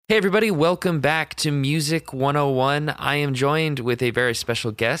Hey, everybody, welcome back to Music 101. I am joined with a very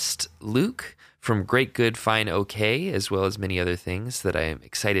special guest, Luke, from Great Good Fine OK, as well as many other things that I am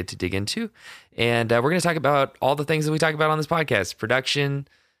excited to dig into. And we're going to talk about all the things that we talk about on this podcast: production,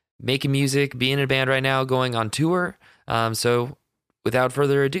 making music, being in a band right now, going on tour. So without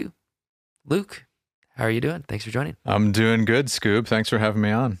further ado, Luke, how are you doing? Thanks for joining. I'm doing good, Scoob. Thanks for having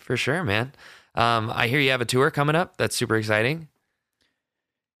me on. For sure, man. I hear you have a tour coming up. That's super exciting.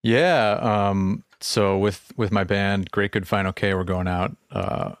 Yeah. So with my band, Great Good Fine OK, we're going out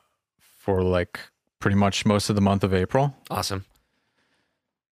for like pretty much most of the month of April. Awesome.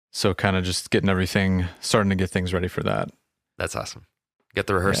 So kind of just starting to get things ready for that. That's awesome. Get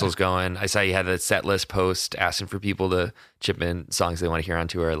the rehearsals going. I saw you had a set list post asking for people to chip in songs they want to hear on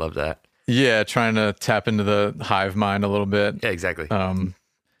tour. I love that. Yeah, trying to tap into the hive mind a little bit. Yeah, exactly.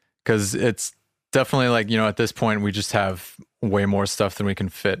 Because it's definitely like, at this point we just have way more stuff than we can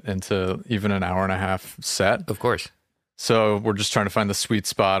fit into even an hour and a half set. Of course. So we're just trying to find the sweet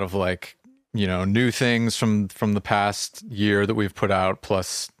spot of like, new things from the past year that we've put out,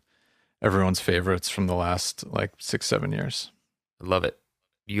 plus everyone's favorites from the last like 6-7 years. I love it.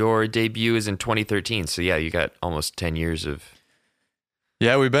 Your debut is in 2013. So yeah, you got almost 10 years of...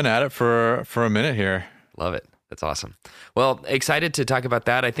 Yeah, we've been at it for a minute here. Love it. That's awesome. Well, excited to talk about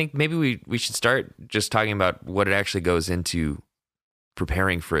that. I think maybe we should start just talking about what it actually goes into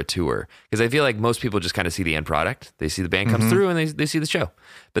preparing for a tour. Because I feel like most people just kind of see the end product. They see the band comes through and they see the show.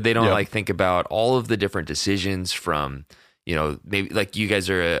 But they don't like think about all of the different decisions from, maybe like you guys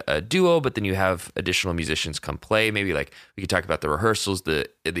are a duo, but then you have additional musicians come play. Maybe like we could talk about the rehearsals, the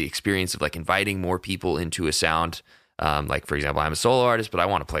experience of like inviting more people into a sound. Like, for example, I'm a solo artist, but I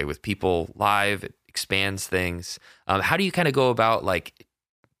want to play with people live. It expands things. How do you kind of go about like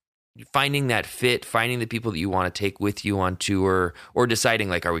finding that fit, finding the people that you want to take with you on tour, or deciding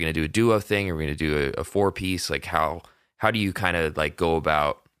like, are we going to do a duo thing? Are we going to do a 4-piece? Like how do you kind of like go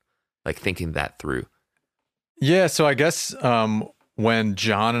about like thinking that through? Yeah. So I guess, when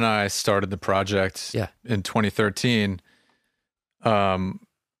John and I started the project in 2013, after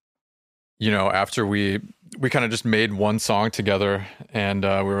we kind of just made one song together and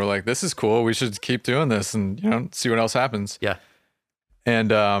we were like, this is cool. We should keep doing this and, see what else happens. Yeah.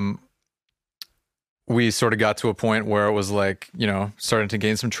 And we sort of got to a point where it was like, starting to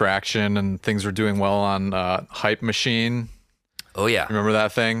gain some traction and things were doing well on Hype Machine. Oh, yeah. Remember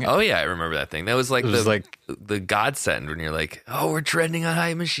that thing? Oh, yeah. I remember that thing. That was like the godsend when you're like, oh, we're trending on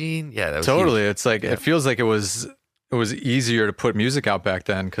Hype Machine. Yeah, that was totally. huge. It's like, it feels like it was easier to put music out back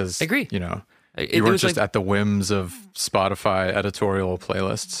then because, I agree. You weren't just at the whims of Spotify editorial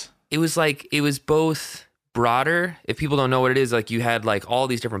playlists. It was both broader. If people don't know what it is, like you had like all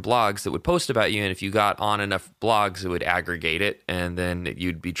these different blogs that would post about you, and if you got on enough blogs, it would aggregate it, and then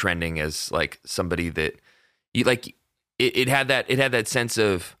you'd be trending as like somebody that you like. It had that sense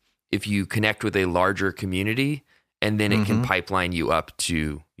of if you connect with a larger community, and then it can pipeline you up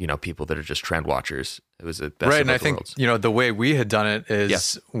to people that are just trend watchers. It was a best right, of and I both think worlds. the way we had done it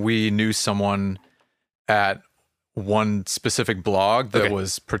is we knew someone at one specific blog that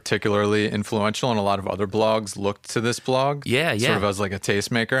was particularly influential, and a lot of other blogs looked to this blog, sort of as like a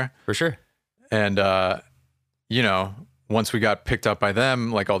tastemaker, for sure. And once we got picked up by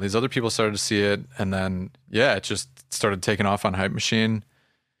them, like all these other people started to see it, and then it just started taking off on Hype Machine.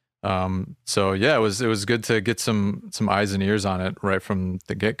 So yeah, it was good to get some eyes and ears on it right from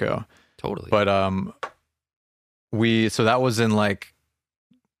the get go. Totally. But so that was in like,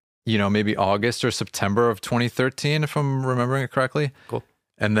 maybe August or September of 2013, if I'm remembering it correctly. Cool.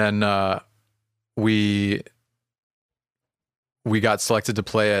 And then we got selected to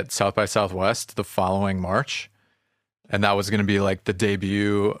play at South by Southwest the following March. And that was going to be like the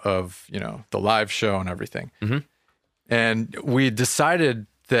debut of, the live show and everything. Mm-hmm. And we decided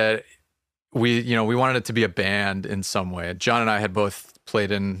that we wanted it to be a band in some way. John and I had both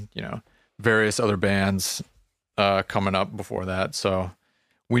played in, various other bands coming up before that. So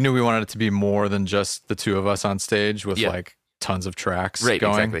we knew we wanted it to be more than just the two of us on stage with like tons of tracks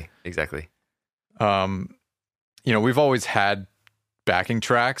going. Exactly. We've always had backing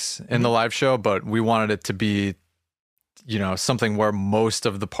tracks in the live show, but we wanted it to be, something where most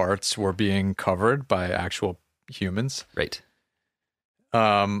of the parts were being covered by actual humans. Right.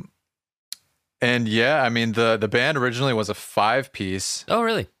 And I mean, the band originally was a 5-piece. Oh,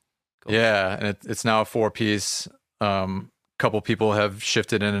 really? Cool. Yeah. And it's now a 4-piece. Couple people have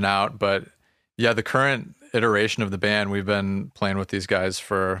shifted in and out, but the current iteration of the band, we've been playing with these guys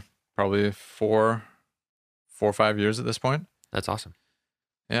for probably 4 or 5 years at this point. That's awesome.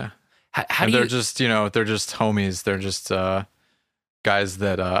 Yeah. How do they're just, they're just homies. They're just, guys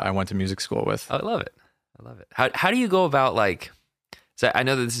that I went to music school with. I love it. I love it. How do you go about like? So I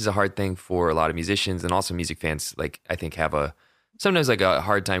know that this is a hard thing for a lot of musicians and also music fans. Like I think have sometimes like a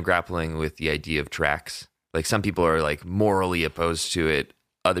hard time grappling with the idea of tracks. Like some people are like morally opposed to it.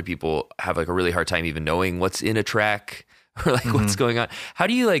 Other people have like a really hard time even knowing what's in a track or like what's going on. How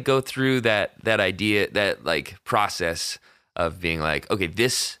do you like go through that idea, that like process of being like, okay,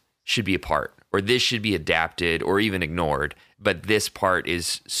 this should be a part or this should be adapted or even ignored, but this part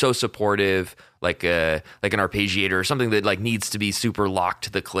is so supportive, like an arpeggiator or something that like needs to be super locked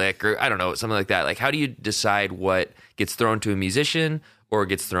to the click, or I don't know, something like that. Like how do you decide what gets thrown to a musician or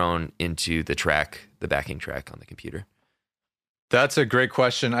gets thrown into the track, the backing track on the computer? That's a great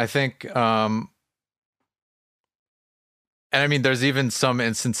question. I think, and I mean, there's even some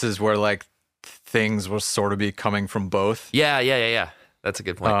instances where like things will sort of be coming from both. Yeah. That's a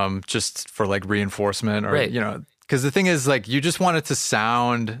good point. Just for like reinforcement or, Right. you know, because the thing is like, you just want it to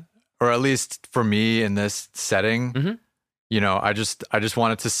sound, or at least for me in this setting, you know, I just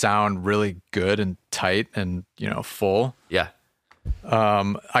want it to sound really good and tight and, you know, full. Yeah.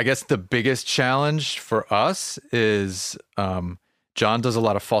 I guess the biggest challenge for us is John does a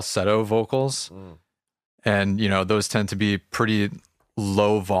lot of falsetto vocals, and you know those tend to be pretty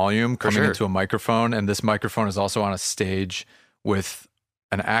low volume coming into a microphone, and this microphone is also on a stage with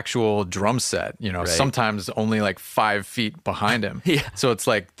an actual drum set. You know, sometimes only like 5 feet behind him. Yeah. So it's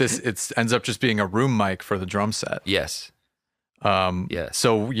like it ends up just being a room mic for the drum set. Yes.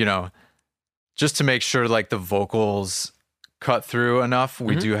 So you know, just to make sure like the vocals cut through enough,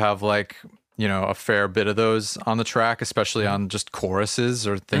 we do have like, you know, a fair bit of those on the track, especially on just choruses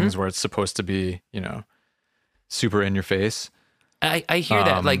or things where it's supposed to be, you know, super in your face. I hear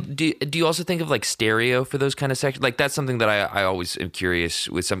that. Like, do you also think of like stereo for those kind of sections? Like that's something that I always am curious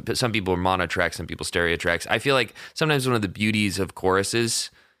with. Some people are mono tracks, some people stereo tracks. I feel like sometimes one of the beauties of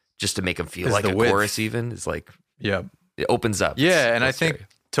choruses, just to make them feel like a width. chorus, even is like, it opens up. Yeah, and I think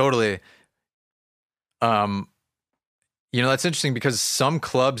totally. You know, that's interesting because some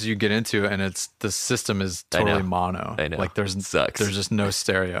clubs you get into and the system is totally mono. I know. Like there's just no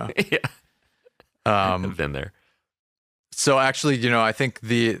stereo. Yeah. I've been there. So actually, you know, I think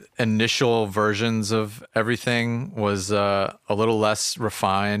the initial versions of everything was a little less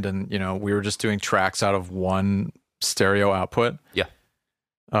refined, and you know, we were just doing tracks out of one stereo output. Yeah.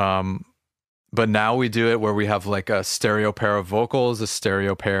 But now we do it where we have like a stereo pair of vocals, a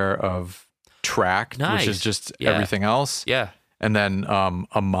stereo pair of track, which is just everything else. Yeah. And then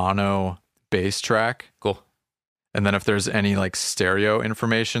a mono bass track. Cool. And then if there's any like stereo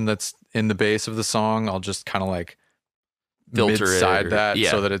information that's in the bass of the song, I'll just kind of like filter mid-side that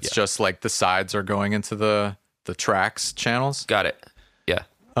so that it's yeah. just like the sides are going into the tracks channels. Got it. Yeah.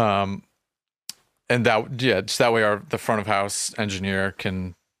 And just that way the front of house engineer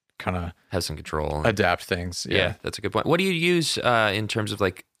can kind of have some control, adapt things. Yeah, that's a good point. What do you use in terms of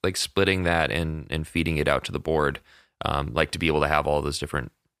like splitting that and feeding it out to the board, like to be able to have all those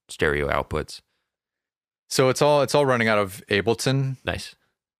different stereo outputs? So it's all running out of Ableton. Nice.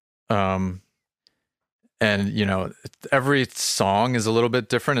 And you know, every song is a little bit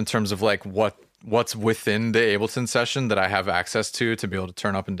different in terms of like what's within the Ableton session that I have access to be able to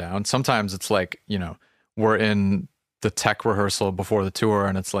turn up and down. Sometimes it's like, you know, we're in the tech rehearsal before the tour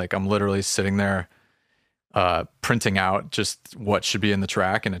and it's like I'm literally sitting there printing out just what should be in the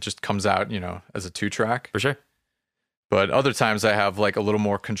track, and it just comes out, you know, as a 2-track. For sure. But other times I have like a little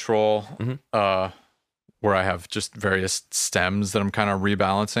more control, where I have just various stems that I'm kind of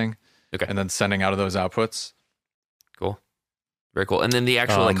rebalancing. Okay. And then sending out of those outputs. Cool. Very cool. And then the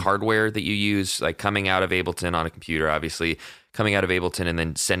actual like hardware that you use, like coming out of Ableton on a computer, obviously coming out of Ableton and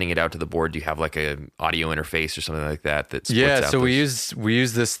then sending it out to the board. Do you have like a audio interface or something like that? So we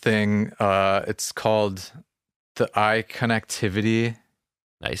use this thing. It's called the iConnectivity.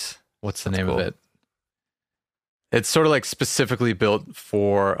 Nice. What's the name of it? It's sort of like specifically built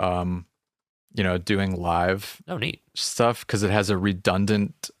for, you know, doing live neat stuff because it has a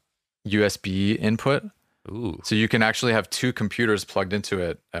redundant USB input. Ooh. So you can actually have 2 computers plugged into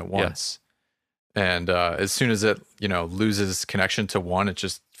it at once. Yeah. And as soon as it, you know, loses connection to one, it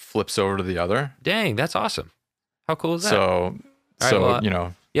just flips over to the other. Dang, that's awesome. How cool is that? So you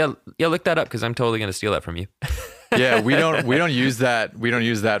know. Yeah, look that up because I'm totally going to steal that from you. Yeah, we don't use that. We don't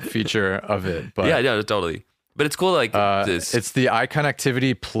use that feature of it. But yeah, totally. But it's cool. Like this. It's the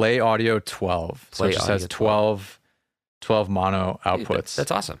iConnectivity Play Audio 12. So it just has 12 mono outputs. That's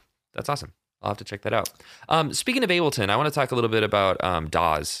awesome. That's awesome. I'll have to check that out. Speaking of Ableton, I want to talk a little bit about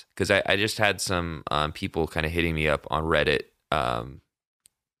DAWs because I just had some people kind of hitting me up on Reddit.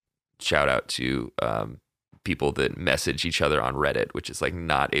 Shout out to people that message each other on Reddit, which is like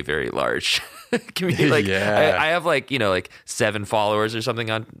not a very large community. Like Yeah. I have like, like 7 followers or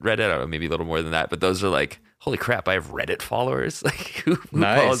something on Reddit. I don't know, maybe a little more than that, but those are like, holy crap, I have Reddit followers. Like who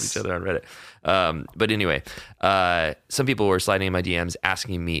Nice. follows each other on Reddit? But anyway, some people were sliding in my DMs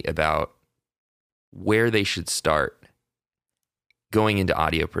asking me about where they should start going into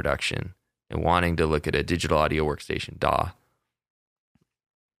audio production and wanting to look at a digital audio workstation, DAW.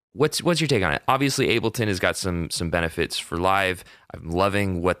 What's your take on it? Obviously, Ableton has got some benefits for live. I'm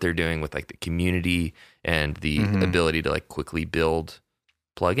loving what they're doing with like the community and the ability to like quickly build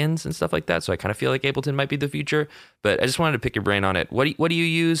plugins and stuff like that. So I kind of feel like Ableton might be the future. But I just wanted to pick your brain on it. What do you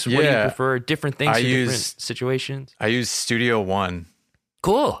use? What do you prefer? Different things for different situations? I use Studio One.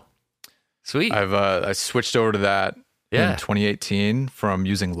 Cool. Sweet. I switched over to that in 2018 from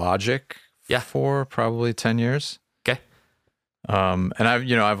using Logic for probably 10 years. Okay. And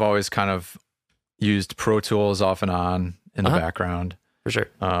I've always kind of used Pro Tools off and on in the background. For sure.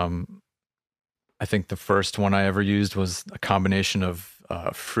 I think the first one I ever used was a combination of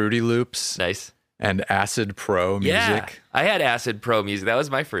Fruity Loops Nice. and Acid Pro music. Yeah. I had Acid Pro music. That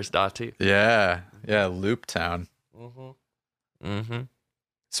was my first DAW too. Yeah. Looptown. Mm-hmm.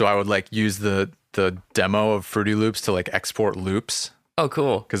 So I would like use the demo of Fruity Loops to like export loops. Oh,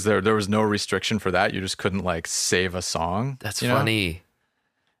 cool. Because there was no restriction for that. You just couldn't like save a song. That's you know? funny.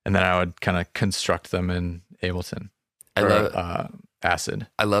 And then I would kind of construct them in Ableton. I love Acid.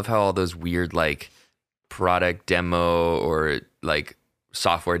 I love how all those weird like product demo or like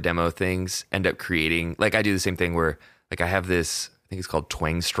software demo things end up creating. Like I do the same thing where like I have this, I think it's called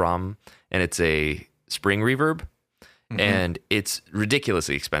Twangstrom, and it's a spring reverb. And it's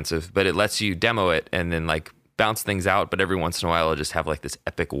ridiculously expensive, but it lets you demo it and then like bounce things out. But every once in a while, it'll just have like this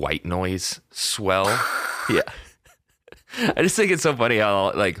epic white noise swell. Yeah. I just think it's so funny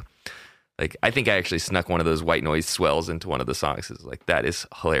how like I think I actually snuck one of those white noise swells into one of the songs. It's like, that is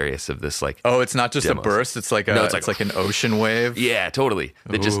hilarious of this like. Oh, it's not just demos. a burst. It's like it's like an ocean wave. Yeah, totally.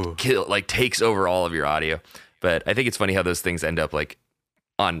 That just takes over all of your audio. But I think it's funny how those things end up like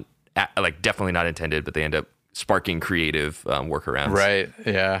on like definitely not intended, but they end up sparking creative workarounds. Right.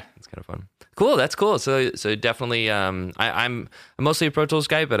 Yeah. It's kind of fun. Cool. That's cool. So definitely, I'm mostly a Pro Tools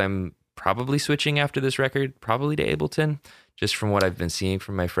guy, but I'm probably switching after this record, probably to Ableton, just from what I've been seeing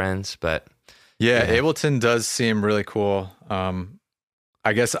from my friends. But yeah. Ableton does seem really cool.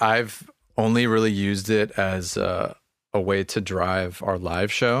 I guess I've only really used it as a way to drive our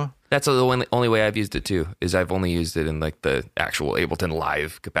live show. That's the only way I've used it too, is I've only used it in like the actual Ableton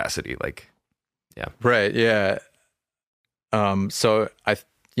live capacity. Like, yeah. Right. Yeah. So I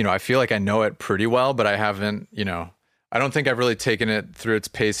feel like I know it pretty well, but I haven't, I don't think I've really taken it through its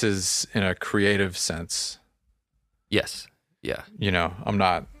paces in a creative sense. Yes. Yeah. I'm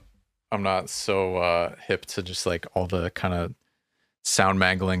not so hip to just like all the kind of sound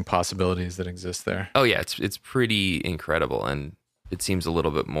mangling possibilities that exist there. Oh yeah, it's pretty incredible, and it seems a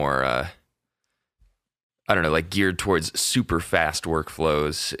little bit more I don't know, like geared towards super fast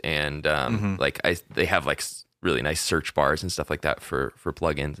workflows, and they have like really nice search bars and stuff like that for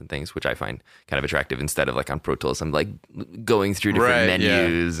plugins and things, which I find kind of attractive, instead of like on Pro Tools I'm like going through different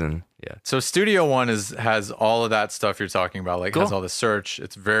menus. And so Studio One has all of that stuff you're talking about, like cool. Has all the search.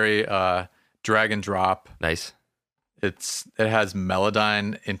 It's very drag and drop. Nice. It has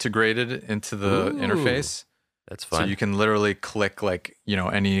Melodyne integrated into the interface. That's fun. So you can literally click like,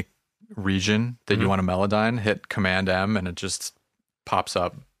 any region that you want to Melodyne, hit Command M, and it just pops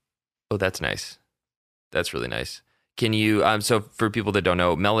up. Oh, that's nice. That's really nice. Can you, so for people that don't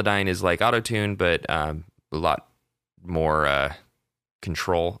know, Melodyne is like Auto-Tune, but a lot more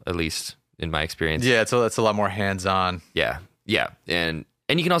control, at least in my experience. Yeah, it's a lot more hands-on. Yeah. And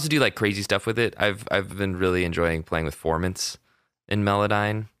you can also do like crazy stuff with it. I've been really enjoying playing with formants in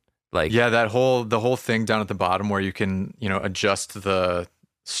Melodyne. Like, yeah, the whole thing down at the bottom where you can, adjust the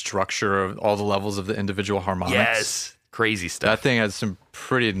structure of all the levels of the individual harmonics. Yes. Crazy stuff. That thing has some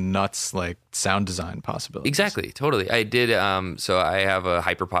pretty nuts like sound design possibilities. Exactly. Totally. I did. So I have a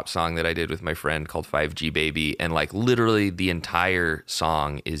hyperpop song that I did with my friend called 5G Baby. And like literally the entire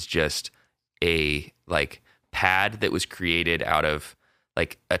song is just a like pad that was created out of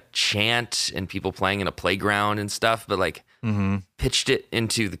like a chant and people playing in a playground and stuff, but like pitched it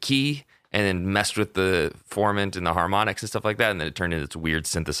into the key and then messed with the formant and the harmonics and stuff like that. And then it turned into this weird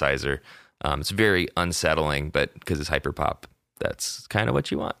synthesizer. It's very unsettling, but because it's hyperpop, that's kind of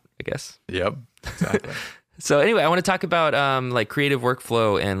what you want, I guess. Yep, exactly. So anyway, I want to talk about like creative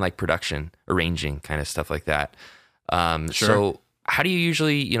workflow and like production, arranging kind of stuff like that. Sure. So how do you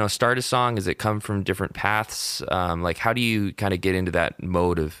usually, start a song? Does it come from different paths? Like, how do you kind of get into that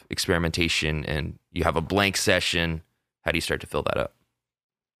mode of experimentation, and you have a blank session? How do you start to fill that up?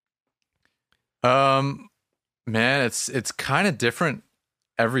 Man, it's kind of different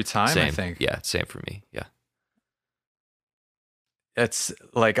every time, Same. I think. Yeah, same for me. Yeah. It's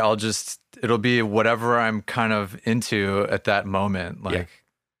like it'll be whatever I'm kind of into at that moment. Like,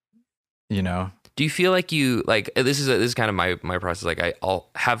 Do you feel like this is kind of my process? Like I'll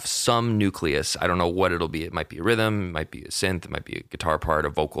have some nucleus. I don't know what it'll be. It might be a rhythm, it might be a synth, it might be a guitar part, a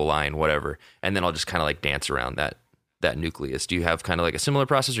vocal line, whatever. And then I'll just kind of like dance around that nucleus. Do you have kind of like a similar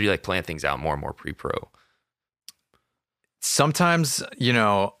process, or do you like plan things out more and more pre-pro? Sometimes,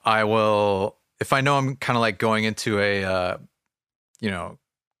 I will, if I know I'm kind of like going into a,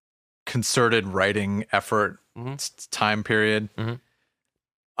 concerted writing effort time period,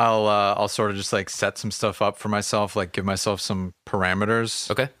 I'll sort of just like set some stuff up for myself, like give myself some parameters.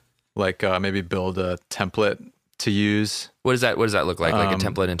 Okay. Like maybe build a template to use. What does that look like? Like a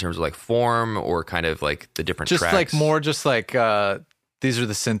template in terms of like form, or kind of like the different just tracks? Like more just like these are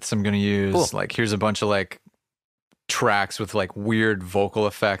the synths I'm going to use. Cool. Like here's a bunch of like tracks with like weird vocal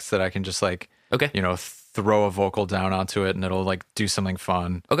effects that I can just like, throw a vocal down onto it and it'll like do something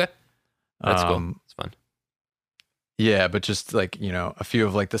fun. Okay. That's cool. It's fun. Yeah, but just like, a few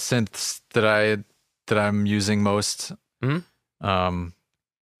of like the synths that I'm using most. Mm-hmm.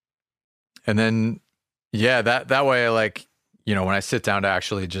 And then, that way, like, when I sit down to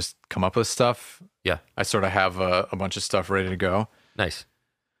actually just come up with stuff, I sort of have a bunch of stuff ready to go. Nice.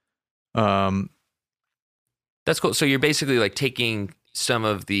 That's cool. So you're basically like taking some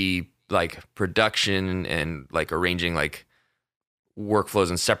of the like production and like arranging like workflows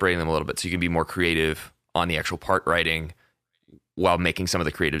and separating them a little bit, so you can be more creative on the actual part writing while making some of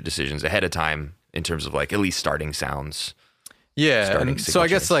the creative decisions ahead of time in terms of like at least starting sounds. Yeah. And so I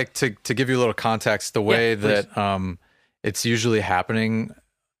guess like to give you a little context, the way that it's usually happening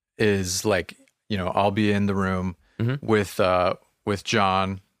is like, I'll be in the room with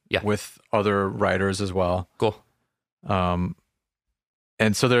John, with other writers as well. Cool. And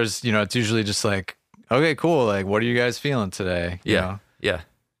so there's, it's usually just like, okay, cool. Like, what are you guys feeling today? Yeah.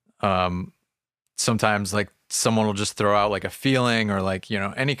 Sometimes like someone will just throw out like a feeling or like,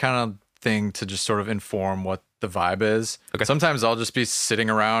 any kind of thing to just sort of inform what the vibe is. Okay. Sometimes I'll just be sitting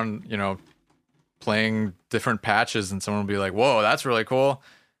around, playing different patches and someone will be like, whoa, that's really cool.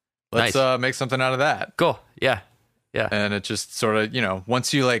 Let's make something out of that. Cool. Yeah. Yeah. And it just sort of,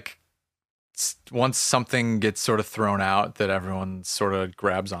 once something gets sort of thrown out that everyone sort of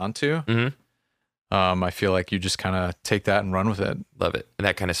grabs onto, I feel like you just kind of take that and run with it. Love it. And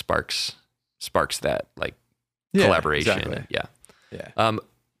that kind of sparks that like collaboration. Exactly. Yeah.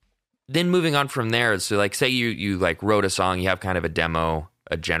 Then moving on from there, so like say you like wrote a song, you have kind of a demo,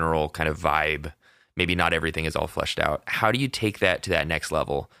 a general kind of vibe. Maybe not everything is all fleshed out. How do you take that to that next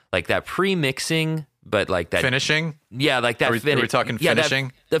level? Like that pre-mixing, but like that finishing? Yeah, like that. Are we talking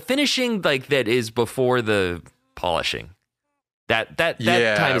finishing? The finishing like that is before the polishing. That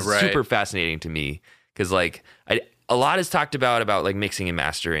time is super fascinating to me, because like a lot is talked about like mixing and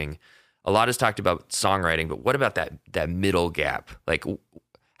mastering. A lot is talked about songwriting, but what about that middle gap? Like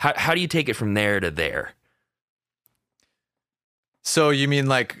how do you take it from there to there? So you mean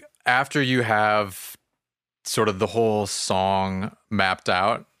like after you have sort of the whole song mapped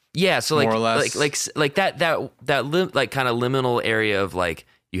out? Yeah, so like more or less? like that like kind of liminal area of like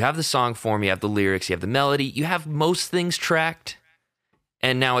you have the song form, you have the lyrics, you have the melody, you have most things tracked,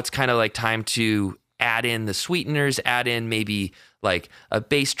 and now it's kind of like time to add in the sweeteners, add in maybe like a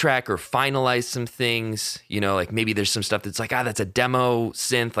bass track or finalize some things, like maybe there's some stuff that's like, that's a demo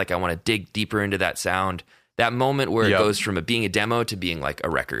synth, like I want to dig deeper into that sound. That moment where it goes from being a demo to being like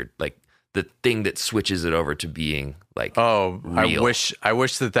a record, like the thing that switches it over to being like real. I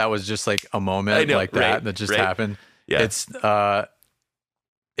wish that was just like a moment like that just happened. Yeah.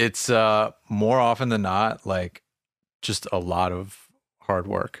 It's more often than not like just a lot of hard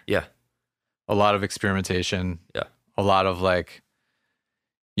work. Yeah. A lot of experimentation. Yeah. A lot of like,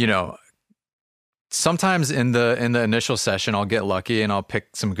 sometimes in the initial session I'll get lucky and I'll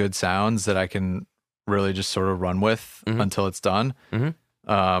pick some good sounds that I can really just sort of run with until it's done.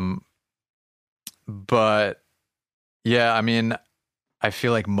 But yeah, I mean, I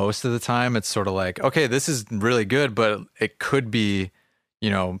feel like most of the time it's sort of like, okay, this is really good, but it could be,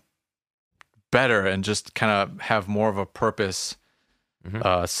 better and just kind of have more of a purpose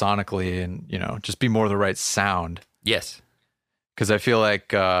sonically and, just be more the right sound. Yes. Because I feel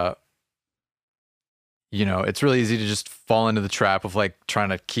like, it's really easy to just fall into the trap of like trying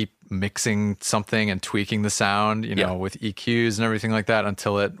to keep mixing something and tweaking the sound, you know, with EQs and everything like that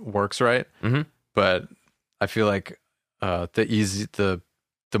until it works right. Mm-hmm. But I feel like the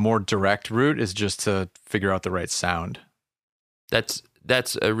more direct route is just to figure out the right sound. That's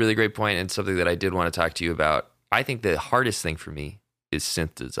a really great point, and something that I did want to talk to you about. I think the hardest thing for me is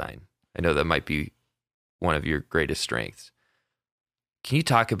synth design. I know that might be one of your greatest strengths. Can you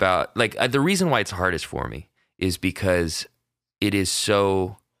talk about, like, the reason why it's hardest for me is because it is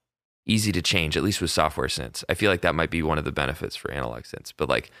so easy to change, at least with software synths. I feel like that might be one of the benefits for analog synths, but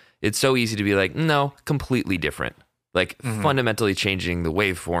like, it's so easy to be like, no, completely different. Like fundamentally changing the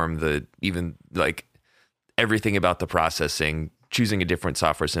waveform, even like everything about the processing, choosing a different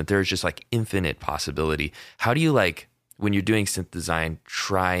software synth. There's just like infinite possibility. How do you, like, when you're doing synth design,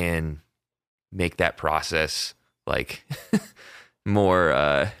 try and make that process like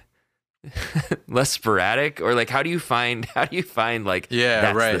more less sporadic, or like how do you find like that's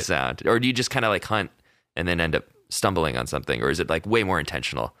the sound, or do you just kind of like hunt and then end up stumbling on something, or is it like way more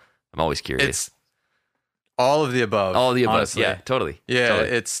intentional? I'm always curious. It's all of the above. All of the above. Honestly. Yeah, totally. Yeah, totally.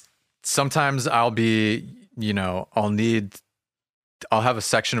 It's sometimes I'll be, you know, I'll have a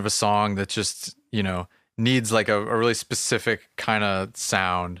section of a song that just, you know, needs like a really specific kind of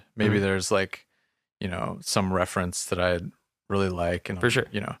sound. Maybe there's like, you know, some reference that I really like, and for sure,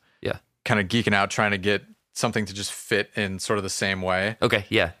 you know, yeah, kind of geeking out trying to get something to just fit in sort of the same way. Okay,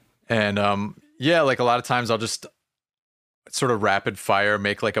 yeah. And like a lot of times I'll just sort of rapid fire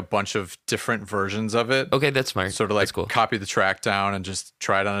make like a bunch of different versions of it. Okay, that's smart. Sort of like that's cool. Copy the track down and just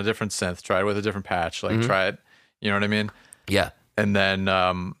try it on a different synth, try it with a different patch, like try it, you know what I mean? Yeah. And then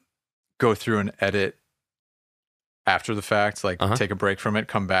go through and edit after the fact, like take a break from it,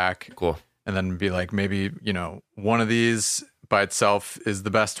 come back. Cool. And then be like, maybe, you know, one of these by itself is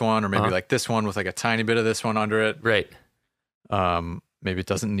the best one, or maybe like this one with like a tiny bit of this one under it. Right. Maybe it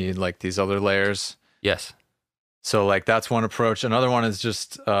doesn't need like these other layers. Yes. So like that's one approach. Another one is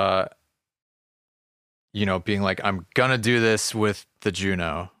just, you know, being like, I'm gonna do this with the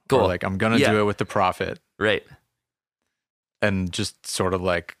Juno. Cool. Or like I'm gonna do it with the Prophet. Right. And just sort of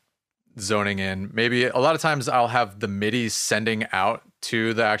like zoning in. Maybe a lot of times I'll have the MIDI sending out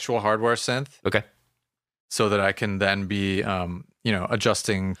to the actual hardware synth. Okay. So that I can then be, you know,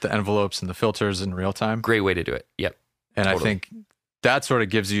 adjusting the envelopes and the filters in real time. Great way to do it. Yep. And totally. I think that sort of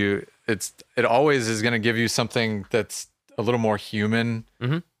gives you, it always is going to give you something that's a little more human.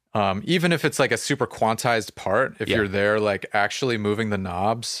 Even if it's like a super quantized part, if you're there, like actually moving the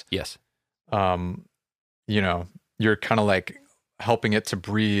knobs. Yes. You know, you're kind of like helping it to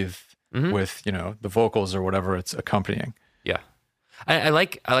breathe with, you know, the vocals or whatever it's accompanying. Yeah. I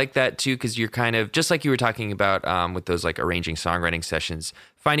like that too, because you're kind of, just like you were talking about with those like arranging songwriting sessions,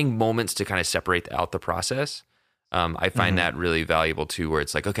 finding moments to kind of separate out the process. I find that really valuable too, where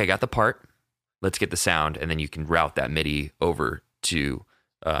it's like, okay, I got the part, let's get the sound, and then you can route that MIDI over to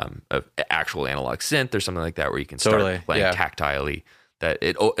an actual analog synth or something like that, where you can start playing tactilely. That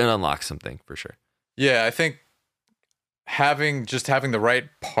it unlocks something for sure. Yeah, I think having the right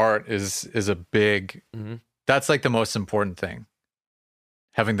part is a big. That's like the most important thing.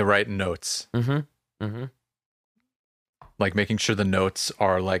 Having the right notes. Like making sure the notes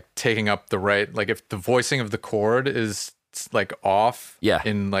are like taking up the right, like if the voicing of the chord is like off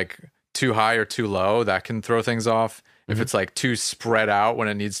in like too high or too low, that can throw things off. If it's like too spread out when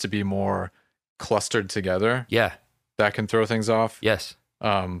it needs to be more clustered together, that can throw things off. Yes.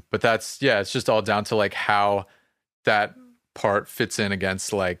 But that's, it's just all down to like how that part fits in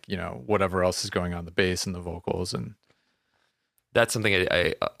against like, you know, whatever else is going on, the bass and the vocals. And that's something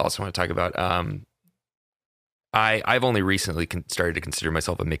I also want to talk about. I've only recently started to consider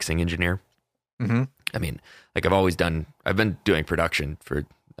myself a mixing engineer. I mean, like I've been doing production for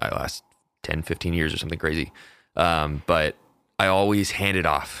the last 10, 15 years or something crazy. But I always handed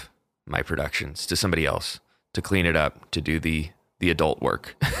off my productions to somebody else to clean it up, to do the adult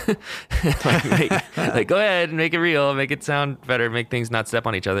work. like, go ahead and make it real, make it sound better, make things not step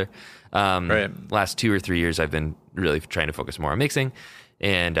on each other. Last 2 or 3 years, I've been really trying to focus more on mixing,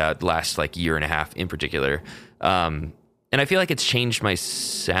 and the last like year and a half in particular. And I feel like it's changed my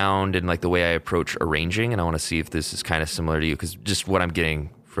sound and like the way I approach arranging. And I want to see if this is kind of similar to you, because just what I'm getting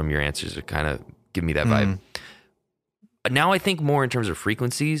from your answers are kind of give me that vibe. Now I think more in terms of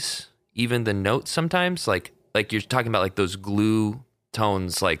frequencies, even the notes sometimes, like you're talking about like those glue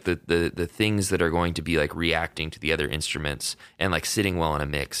tones, like the things that are going to be like reacting to the other instruments and like sitting well in a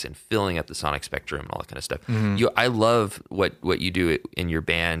mix and filling up the sonic spectrum and all that kind of stuff. I love what you do in your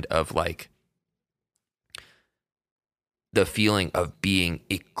band of like the feeling of being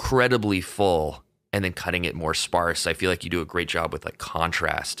incredibly full and then cutting it more sparse. I feel like you do a great job with like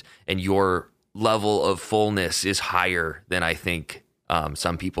contrast, and your level of fullness is higher than I think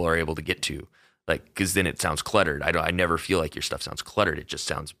some people are able to get to. Like, because then it sounds cluttered. I never feel like your stuff sounds cluttered. It just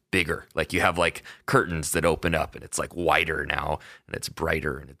sounds bigger. Like you have like curtains that open up and it's like wider now and it's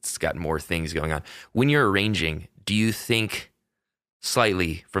brighter and it's got more things going on. When you're arranging, do you think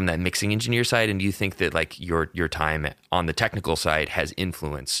slightly from that mixing engineer side, and do you think that like your time on the technical side has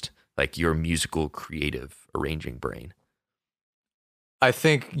influenced like your musical creative arranging brain? I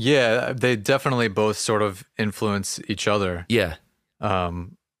think, yeah, they definitely both sort of influence each other. Yeah.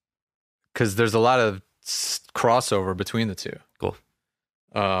 Because there's a lot of crossover between the two. Cool.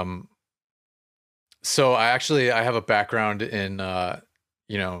 So I have a background in,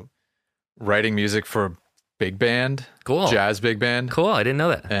 writing music for a big band. Cool. Jazz big band. Cool. I didn't know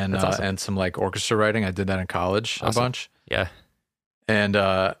that. And That's awesome. And some like orchestra writing. I did that in college a bunch. Yeah. And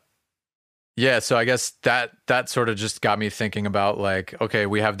yeah, so I guess that sort of just got me thinking about like, okay,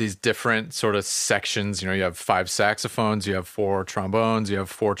 we have these different sort of sections. You know, you have 5 saxophones, you have 4 trombones, you have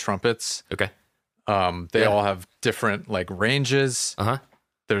 4 trumpets. Okay. They all have different like ranges.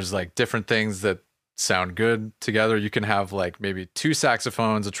 There's like different things that sound good together. You can have like maybe 2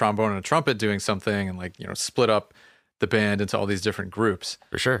 saxophones, a trombone, and a trumpet doing something, and like, you know, split up the band into all these different groups.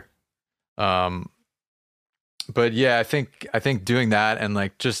 For sure. But yeah, I think doing that, and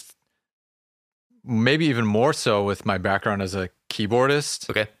like just maybe even more so with my background as a keyboardist.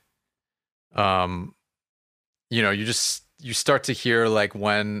 Okay. You know, you start to hear like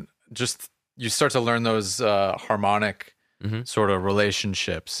when just you start to learn those harmonic sort of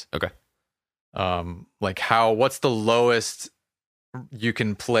relationships. Okay. Like what's the lowest you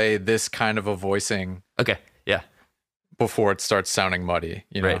can play this kind of a voicing? Okay. Yeah. Before it starts sounding muddy,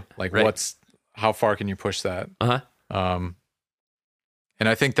 you know, right. How far can you push that? Uh-huh. And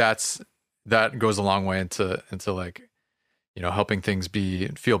I think that goes a long way into like, you know, helping things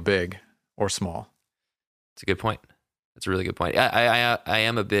feel big or small. It's a good point. That's a really good point. I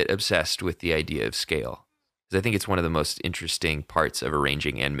am a bit obsessed with the idea of scale, because I think it's one of the most interesting parts of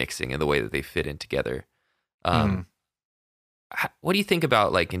arranging and mixing and the way that they fit in together. What do you think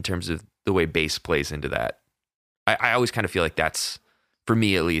about like in terms of the way bass plays into that? I always kind of feel like that's, for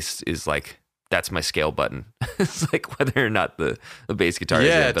me at least, is like that's my scale button. It's like whether or not the bass guitar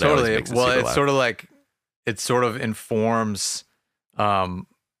is in, but totally. It well, it's sort of like it sort of informs how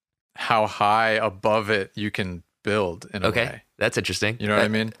high above it you can build in a way. That's interesting. You know what I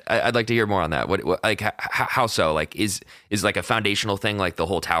mean? I'd like to hear more on that. What like how so? Like is like a foundational thing, like the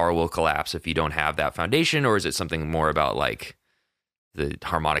whole tower will collapse if you don't have that foundation, or is it something more about like the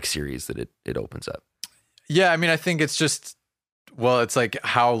harmonic series that it opens up? Yeah, I mean, I think it's just, well, it's like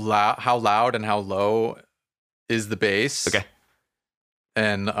how loud and how low is the bass. Okay.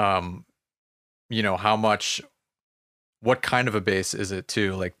 And you know, what kind of a bass is it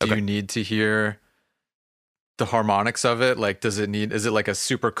too? Like, do you need to hear the harmonics of it? Like, is it like a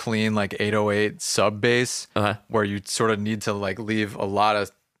super clean, like 808 sub bass where you sort of need to like leave a lot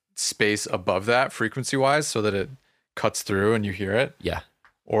of space above that frequency wise so that it cuts through and you hear it? Yeah.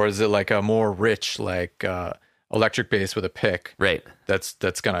 Or is it like a more rich, like electric bass with a pick? Right.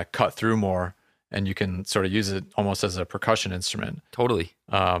 That's gonna cut through more, and you can sort of use it almost as a percussion instrument. Totally.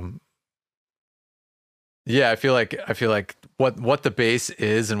 Yeah, I feel like what the bass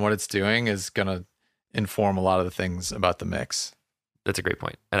is and what it's doing is gonna inform a lot of the things about the mix. That's a great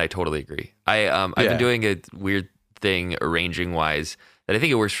point, and I totally agree. I've been doing a weird thing arranging wise that I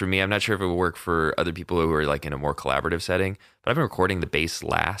think it works for me. I'm not sure if it will work for other people who are like in a more collaborative setting, but I've been recording the bass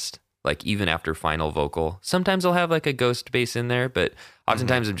last, like even after final vocal. Sometimes I'll have like a ghost bass in there, but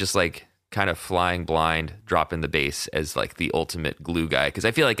oftentimes I'm just like kind of flying blind, dropping the bass as like the ultimate glue guy. Cause I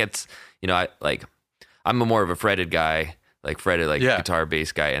feel like it's, you know, I'm a more of a fretted guy, like fretted, like guitar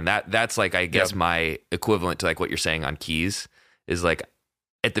bass guy. And that's like, I guess my equivalent to like what you're saying on keys is like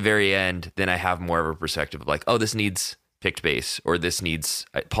at the very end, then I have more of a perspective of like, oh, this needs picked bass, or this needs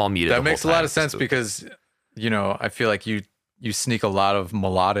palm muted. That makes a lot of sense because, you know, I feel like you sneak a lot of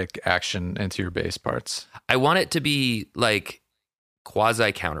melodic action into your bass parts. I want it to be like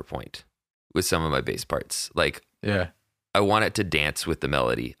quasi counterpoint with some of my bass parts. Like, I want it to dance with the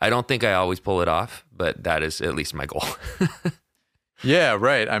melody. I don't think I always pull it off, but that is at least my goal. Yeah,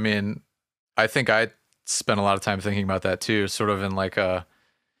 right. I mean, I think I spent a lot of time thinking about that too, sort of in like a,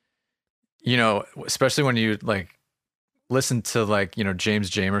 you know, especially when you like listen to like, you know, James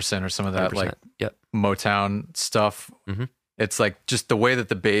Jamerson or some of that like Motown stuff. It's like just the way that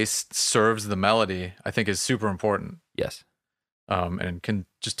the bass serves the melody, I think is super important. Yes. And can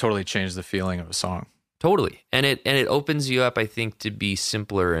just totally change the feeling of a song. Totally. And it opens you up, I think, to be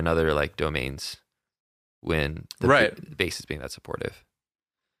simpler in other like domains. when the Right. bass is being that supportive.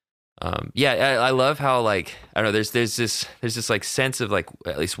 I love how like I don't know. There's this like sense of like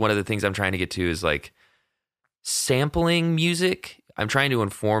at least one of the things I'm trying to get to is like sampling music. I'm trying to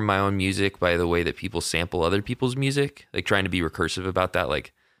inform my own music by the way that people sample other people's music. Like trying to be recursive about that.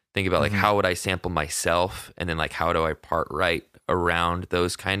 Like think about like how would I sample myself, and then like how do I part right around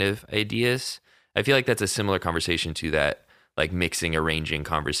those kind of ideas. I feel like that's a similar conversation to that like mixing, arranging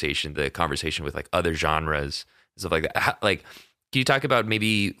conversation, the conversation with like other genres, stuff like that. Like, can you talk about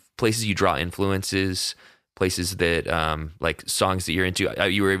maybe places you draw influences, places that like songs that you're into?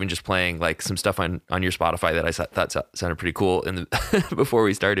 You were even just playing like some stuff on your Spotify that I thought sounded pretty cool in the before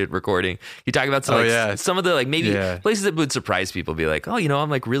we started recording. You talk about some some of the like maybe places that would surprise people, be like, oh, you know, I'm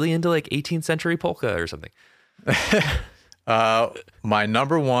like really into like 18th century polka or something. My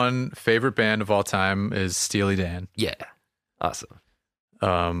number one favorite band of all time is Steely Dan. Yeah.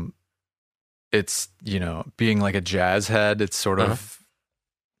 Awesome. It's, you know, being like a jazz head, it's sort of,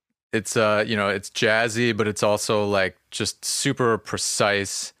 it's, you know, it's jazzy, but it's also like just super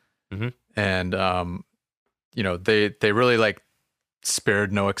precise. And, you know, they really like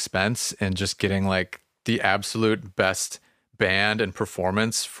spared no expense in just getting like the absolute best band and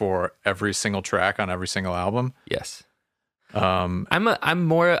performance for every single track on every single album. Yes. I'm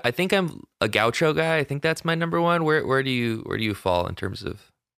more, I think I'm a Gaucho guy. I think that's my number one. Where do you fall in terms of?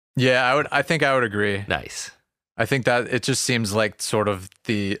 Yeah, I think I would agree. Nice. I think that it just seems like sort of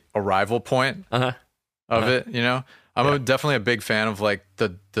the arrival point of it, you know? I'm definitely a big fan of like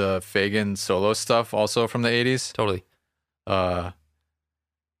the Fagan solo stuff also from the 80s. Totally. The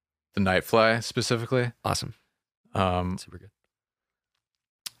Nightfly specifically. Awesome. Super good.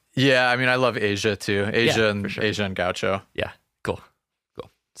 Yeah, I mean, I love Asia too. Asia and Gaucho. Yeah, cool.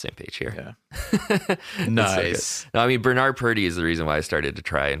 Same page here. Yeah. Nice. So no, I mean, Bernard Purdie is the reason why I started to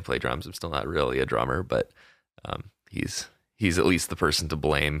try and play drums. I'm still not really a drummer, but he's at least the person to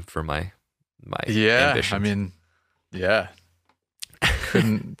blame for my ambitions. I mean, yeah.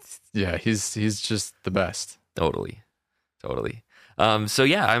 He's just the best. Totally. So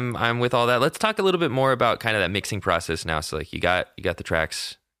yeah, I'm with all that. Let's talk a little bit more about kind of that mixing process now. So like you got the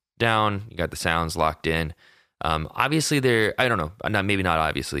tracks down, you got the sounds locked in. Obviously I don't know, maybe not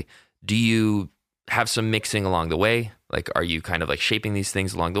obviously. Do you have some mixing along the way? Like, are you kind of like shaping these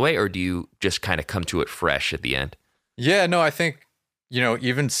things along the way, or do you just kind of come to it fresh at the end? Yeah, no, I think, you know,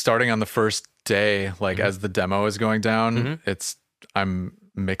 even starting on the first day, like as the demo is going down, I'm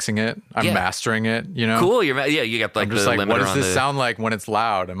mixing it, I'm mastering it, you know? Cool. You got like I'm just the like, what does this the... sound like when it's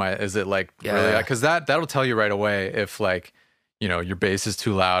loud? Is it like really, because that'll tell you right away if like, you know, your bass is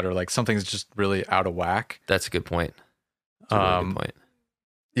too loud or like something's just really out of whack. That's a good point. That's a really good point.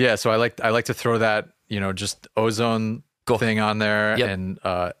 Yeah, so I like to throw that, you know, just ozone thing on there and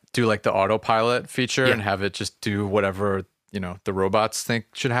do like the autopilot feature and have it just do whatever, you know, the robots think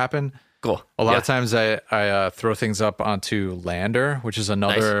should happen. Cool. A lot of times I throw things up onto Lander, which is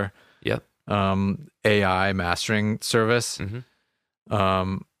another AI mastering service.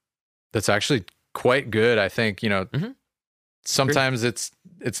 That's actually quite good. I think, you know, sometimes it's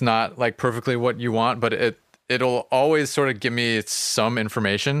not like perfectly what you want, but it'll always sort of give me some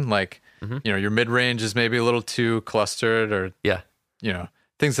information. Like, you know, your mid range is maybe a little too clustered, or you know,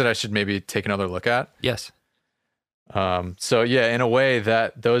 things that I should maybe take another look at. Yes. So yeah, in a way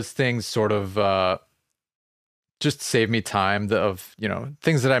that those things sort of just save me time of, you know,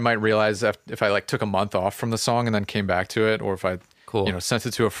 things that I might realize if I like took a month off from the song and then came back to it, or if I you know, sent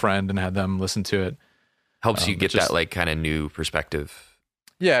it to a friend and had them listen to it. Helps you get that like kind of new perspective.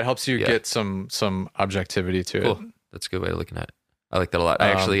 Yeah, it helps you get some objectivity to it. That's a good way of looking at it. I like that a lot. I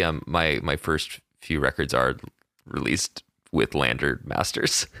actually my first few records are released with Lander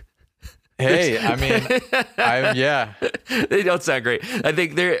masters. Hey, I mean, they don't sound great. I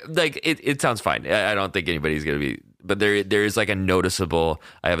think they're like it sounds fine. I don't think anybody's gonna be, but there is like a noticeable.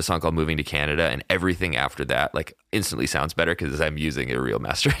 I have a song called "Moving to Canada," and everything after that like instantly sounds better because I'm using a real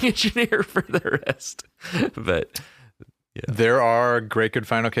mastering engineer for the rest. But yeah, there are Great Good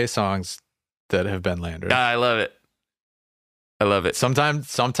Final K songs that have been Lander. I love it.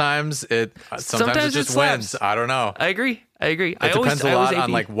 Sometimes it just wins. I don't know. I agree. It depends a lot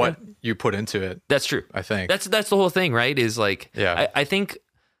on like what you put into it. That's true. I think that's the whole thing, right? Is like, I think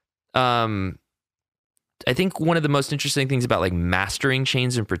one of the most interesting things about like mastering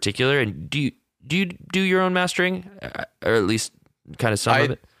chains in particular, and do you do your own mastering, or at least kind of some of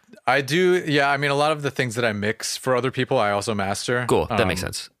it? I do. Yeah. I mean, a lot of the things that I mix for other people, I also master. Cool. That makes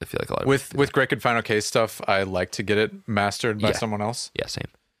sense. I feel like a lot of with Great Good Final K stuff, I like to get it mastered by someone else. Yeah. Same.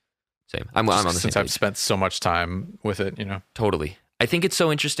 I'm on the same since page. I've spent so much time with it, you know. Totally. I think it's so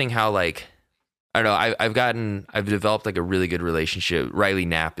interesting how like I don't know. I've developed like a really good relationship. Riley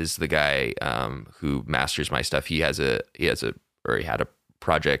Knapp is the guy who masters my stuff. He had a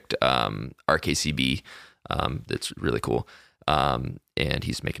project, RKCB, that's really cool. And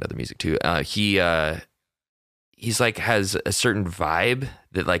he's making other music too. He's like has a certain vibe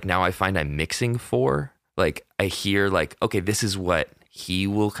that like now I find I'm mixing for. Like I hear like, okay, this is what he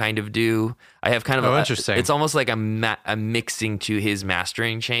will kind of do. I have kind of interesting. It's almost like I'm mixing to his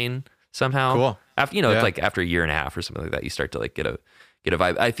mastering chain somehow. Cool. After it's like after a year and a half or something like that, you start to like get a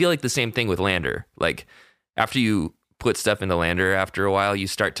vibe. I feel like the same thing with Lander. Like after you put stuff into Lander, after a while, you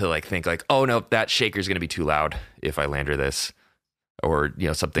start to like think like, oh no, that shaker's going to be too loud if I Lander this, or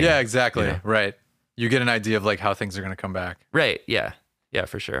something. Yeah, exactly. Right. You get an idea of like how things are going to come back. Right. Yeah. Yeah,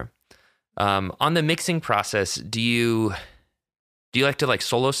 for sure. On the mixing process, do you like to like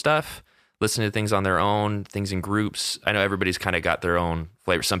solo stuff, listen to things on their own, things in groups? I know everybody's kind of got their own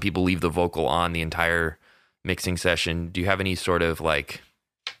flavor. Some people leave the vocal on the entire mixing session. Do you have any sort of like?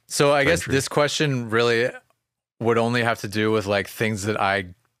 So I guess this question really would only have to do with like things that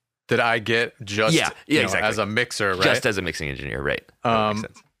I get just exactly. as a mixer, right? Just as a mixing engineer, right? That makes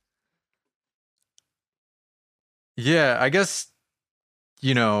sense. Yeah, I guess,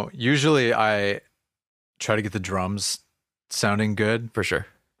 usually I try to get the drums sounding good. For sure.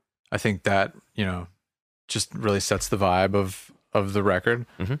 I think that, just really sets the vibe of the record.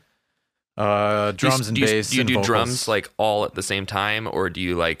 Mm-hmm. Drums and bass. Do you do vocals. drums like all at the same time, or do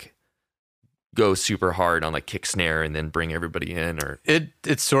you like go super hard on like kick snare and then bring everybody in? Or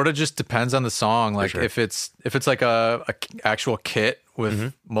it sort of just depends on the song. Like sure. if it's like a actual kit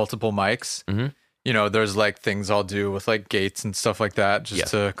with multiple mics, there's like things I'll do with like gates and stuff like that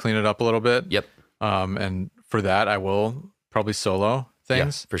just to clean it up a little bit. Yep. And for that, I will probably solo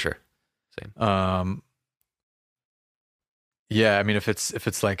things. Yeah, for sure. Same. Yeah, I mean, if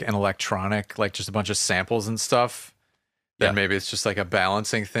it's like an electronic, like just a bunch of samples and stuff, then maybe it's just like a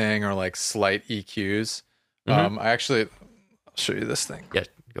balancing thing or like slight EQs. I'll show you this thing. Yeah,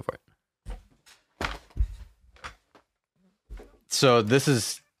 go for it. So this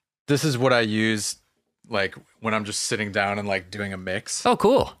is what I use like when I'm just sitting down and like doing a mix. Oh,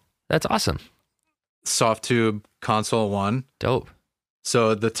 cool. That's awesome. Softube Console 1. Dope.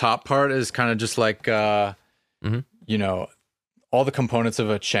 So the top part is kind of just like all the components of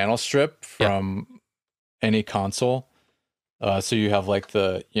a channel strip from any console. So you have like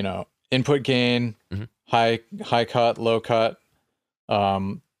the input gain, high cut, low cut,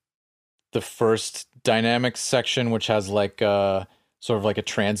 the first dynamics section, which has like sort of like a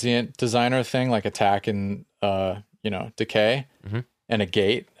transient designer thing, like attack and decay, and a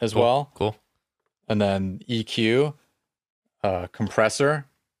gate as well. Cool. And then EQ, compressor,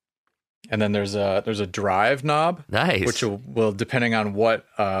 and then there's a drive knob. Nice. Which will depending on what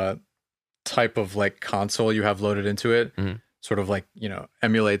type of like console you have loaded into it, sort of like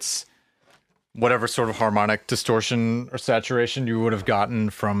emulates whatever sort of harmonic distortion or saturation you would have gotten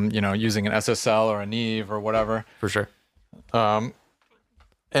from using an SSL or a Neve or whatever. For sure.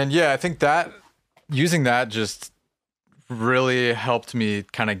 And yeah, I think that using that just really helped me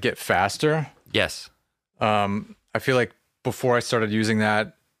kind of get faster. Yes. I feel like before I started using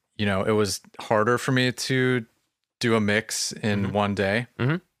that, it was harder for me to do a mix in one day.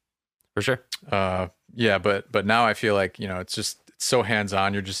 For sure. Yeah, but now I feel like, it's so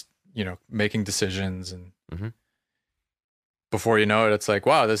hands-on. You're just, making decisions, and before you know it, it's like,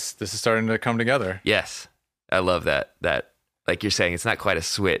 wow, this is starting to come together. Yes. I love that like you're saying, it's not quite a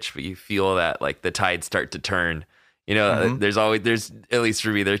switch, but you feel that like the tides start to turn. There's at least for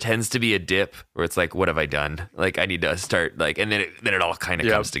me, there tends to be a dip where it's like, what have I done? Like I need to start like, and then it all kind of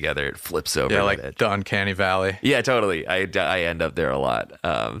comes together. It flips over. Yeah, like the uncanny valley. Yeah, totally. I end up there a lot.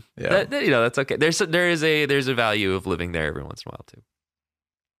 That's okay. There's a value of living there every once in a while too.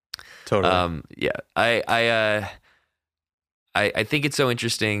 Totally. I think it's so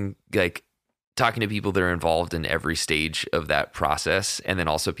interesting, like talking to people that are involved in every stage of that process, and then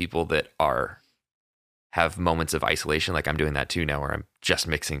also people that have moments of isolation. Like I'm doing that too now, where I'm just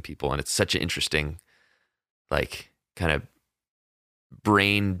mixing people, and it's such an interesting, like kind of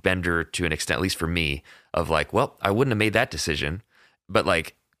brain bender to an extent, at least for me, of like, well, I wouldn't have made that decision, but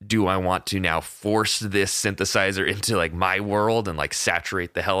like, do I want to now force this synthesizer into like my world and like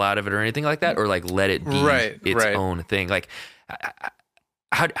saturate the hell out of it or anything like that? Or like let it be its own thing? Like,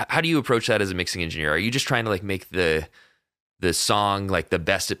 how do you approach that as a mixing engineer? Are you just trying to like make the song like the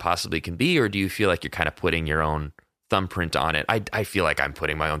best it possibly can be? Or do you feel like you're kind of putting your own thumbprint on it? I feel like I'm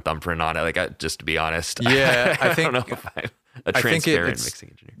putting my own thumbprint on it. Like, just to be honest. Yeah. I don't know if I'm a transparent mixing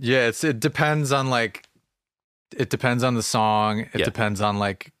engineer. Yeah. It depends on like, it depends on the song. It depends on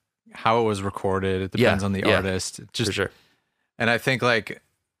like how it was recorded. It depends on the artist. Just for sure. And I think like,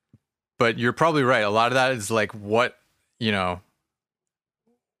 but you're probably right. A lot of that is like what, you know,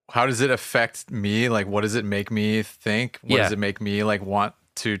 how does it affect me? Like, what does it make me think? What does it make me like want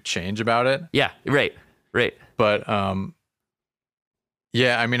to change about it? Yeah, right. But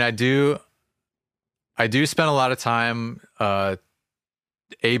yeah, I mean, I do spend a lot of time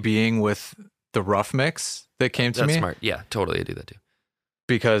A-Bing with the rough mix that came to me. That's smart. Yeah, totally. I do that too.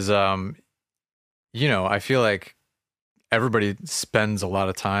 Because you know, I feel like everybody spends a lot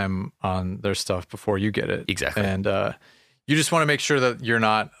of time on their stuff before you get it. Exactly. And you just want to make sure that you're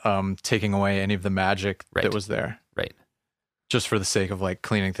not taking away any of the magic that was there. Right. Just for the sake of like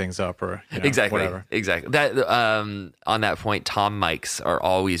cleaning things up or you know, whatever. Exactly. That on that point, tom mics are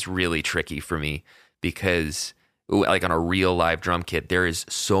always really tricky for me because like on a real live drum kit, there is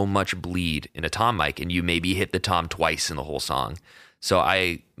so much bleed in a tom mic, and you maybe hit the tom twice in the whole song. So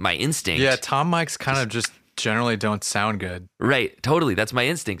my instinct. Yeah, tom mics kind of just generally don't sound good. Right, totally. That's my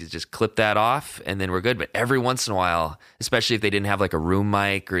instinct, is just clip that off and then we're good. But every once in a while, especially if they didn't have like a room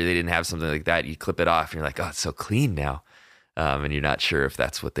mic or they didn't have something like that, you clip it off and you're like, oh, it's so clean now. And you're not sure if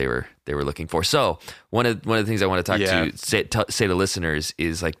that's what they were looking for. So one of the things I want to say to listeners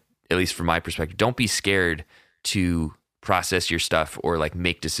is, like, at least from my perspective, don't be scared to process your stuff or like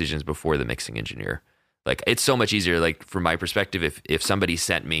make decisions before the mixing engineer. Like, it's so much easier. Like, from my perspective, if somebody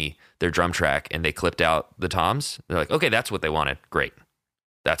sent me their drum track and they clipped out the toms, they're like, okay, that's what they wanted. Great.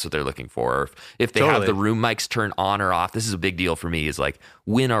 That's what they're looking for. Or if they have the room mics turned on or off, this is a big deal for me, is like,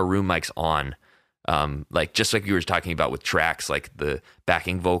 when are room mics on? Like, just like you were talking about with tracks, like the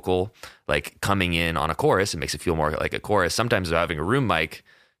backing vocal, like coming in on a chorus, it makes it feel more like a chorus. Sometimes having a room mic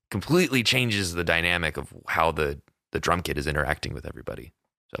completely changes the dynamic of how the drum kit is interacting with everybody.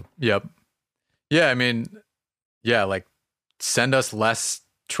 So, yep. Yeah, I mean, yeah, like, send us less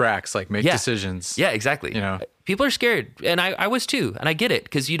tracks, like, make decisions. Yeah, exactly. You know, people are scared, and I was too, and I get it,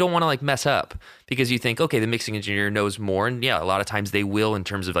 because you don't want to like mess up, because you think, okay, the mixing engineer knows more, and yeah, a lot of times they will in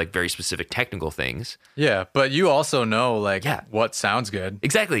terms of like very specific technical things. Yeah, but you also know like what sounds good.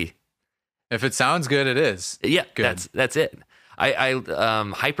 Exactly. If it sounds good, it is. Yeah, good. That's it. I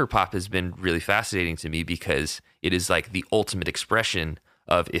hyperpop has been really fascinating to me because it is like the ultimate expression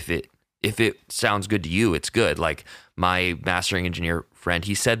of if it sounds good to you, it's good. Like, my mastering engineer friend,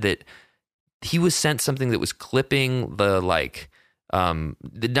 he said that he was sent something that was clipping the like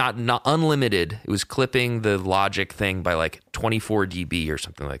not unlimited. It was clipping the Logic thing by like 24 dB or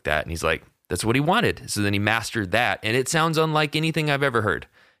something like that. And he's like, that's what he wanted. So then he mastered that, and it sounds unlike anything I've ever heard,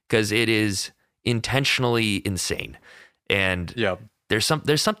 because it is intentionally insane. And there's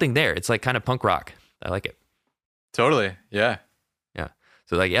something there. It's like kind of punk rock. I like it. Totally. Yeah. Yeah.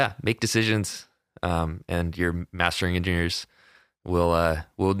 So like, make decisions, and your mastering engineers will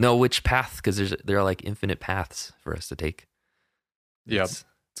know which path, because there are like infinite paths for us to take. Yep.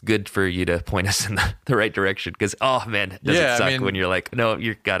 It's good for you to point us in the right direction, because, oh man, does it suck when you're like, no,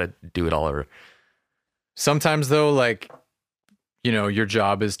 you got to do it all over. Sometimes though, like, you know, your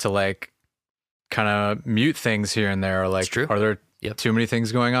job is to like kind of mute things here and there. Like, are there too many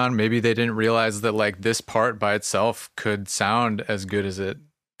things going on? Maybe they didn't realize that like this part by itself could sound as good as it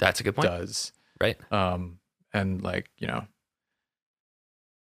That's a good point. does. Right. And like, you know,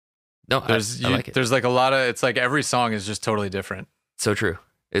 no, I like it. There's like a lot of, it's like every song is just totally different. So true.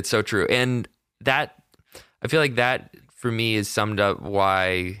 It's so true. And that, I feel like that for me is summed up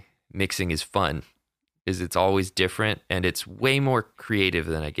why mixing is fun, is it's always different, and it's way more creative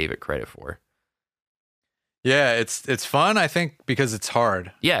than I gave it credit for. Yeah, it's fun, I think, because it's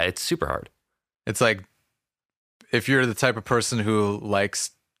hard. Yeah, it's super hard. It's like, if you're the type of person who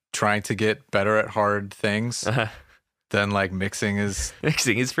likes trying to get better at hard things, then like mixing is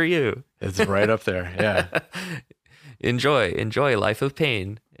for you. It's right up there. Yeah. Enjoy Life of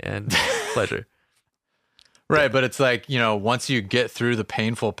Pain and pleasure. Right, but it's like, you know, once you get through the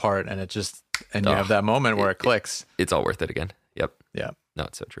painful part and you have that moment where it clicks, it's all worth it again. Yep. Yeah. No,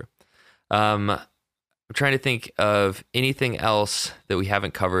 it's so true. I'm trying to think of anything else that we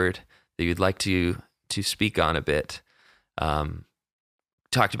haven't covered that you'd like to speak on a bit.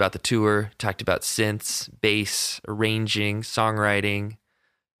 Talked about the tour, talked about synths, bass, arranging, songwriting,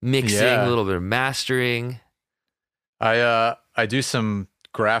 mixing, a little bit of mastering. I do some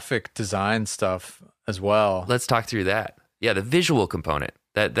graphic design stuff as well. Let's talk through that. Yeah, the visual component.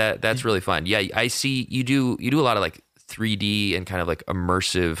 That's really fun. Yeah, I see you do a lot of like 3D and kind of like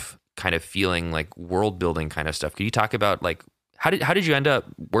immersive kind of feeling, like world building kind of stuff. Could you talk about like how did you end up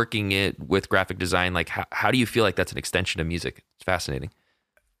working it with graphic design? Like how do you feel like that's an extension of music? It's fascinating.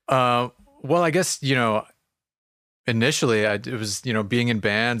 Well, I guess, you know, initially it was, being in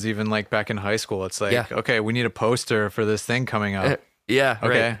bands, even like back in high school, it's like, Yeah. okay, we need a poster for this thing coming up. Yeah.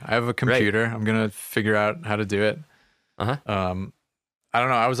 Okay, Right. I have a computer. I'm going to figure out how to do it. Uh-huh. I don't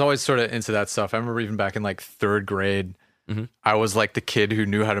know. I was always sort of into that stuff. I remember even back in like third grade, I was like the kid who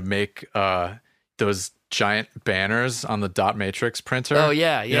knew how to make those giant banners on the dot matrix printer. Oh,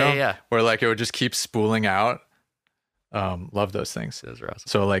 yeah. Yeah. Where like it would just keep spooling out. Love those things. Those are awesome.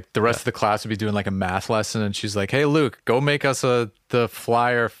 So like the rest of the class would be doing like a math lesson, and she's like, "Hey Luke, go make us the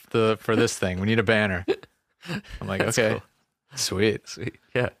flyer for this thing. We need a banner." I'm like, That's "Okay, cool. sweet." Sweet.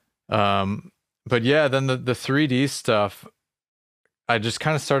 Yeah. But yeah, then the 3D stuff, I just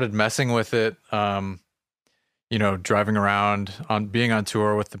kind of started messing with it. Driving around being on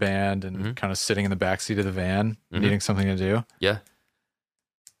tour with the band and kind of sitting in the backseat of the van, needing something to do. Yeah.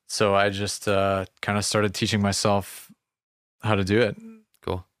 So I just kind of started teaching myself how to do it.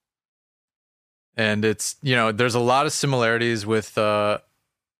 Cool. And it's, there's a lot of similarities with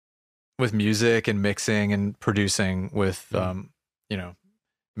music and mixing and producing with,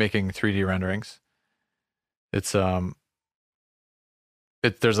 making 3D renderings. It's,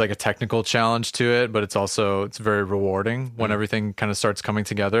 there's like a technical challenge to it, but it's very rewarding when everything kind of starts coming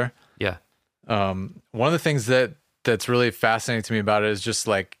together. Yeah. One of the things that's really fascinating to me about it is just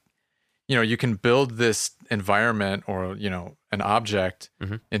like, you can build this environment or, an object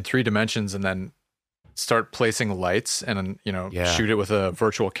in 3 dimensions and then start placing lights and, shoot it with a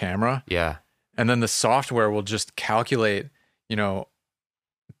virtual camera. Yeah. And then the software will just calculate,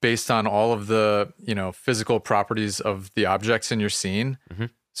 based on all of the, physical properties of the objects in your scene,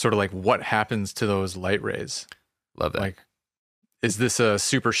 sort of like what happens to those light rays. Love that. Like, is this a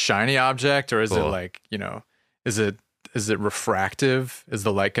super shiny object, or is Cool. it like, is it refractive? Is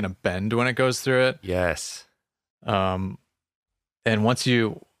the light going to bend when it goes through it? Yes. And once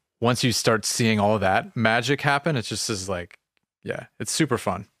you start seeing all of that magic happen, it just is like, yeah, it's super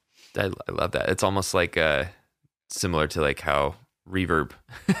fun. I love that. It's almost like similar to like how reverb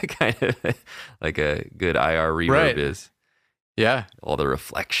kind of like a good IR reverb Right. is. Yeah. All the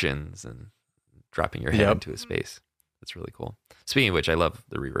reflections and dropping your head Yep. into a space. That's really cool. Speaking of which, I love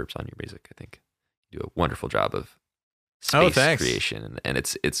the reverbs on your music. I think you do a wonderful job of space thanks. creation. And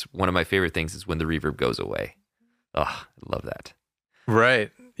it's one of my favorite things is when the reverb goes away. Oh, I love that.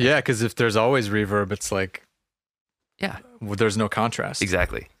 Right. Yeah. Because if there's always reverb, it's like, Yeah, there's no contrast.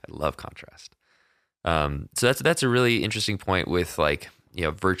 exactly. I love contrast. So that's a really interesting point with like,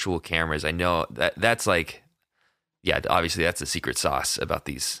 virtual cameras. I know that's like, yeah, obviously that's the secret sauce about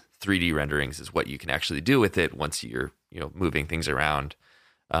these 3D renderings is what you can actually do with it once you're, moving things around.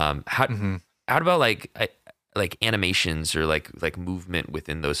 How about like animations or like movement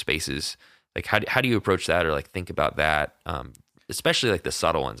within those spaces? Like how do you approach that or like think about that? Especially like the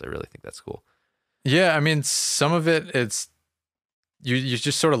subtle ones. I really think that's cool. Yeah. I mean, some of it's, you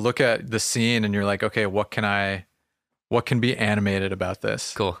just sort of look at the scene and you're like, okay, what can be animated about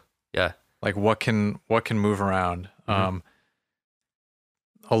this? Cool. Yeah. Like what can move around? A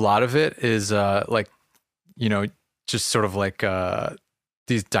lot of it is like, just sort of like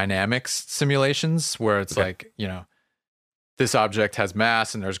these dynamics simulations where it's like, this object has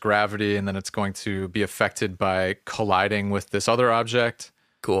mass and there's gravity, and then it's going to be affected by colliding with this other object.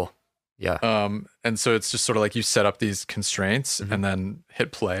 Cool. Yeah. And so it's just sort of like you set up these constraints and then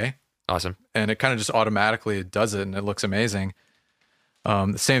hit play, Awesome. and it kind of just automatically does it, and it looks amazing.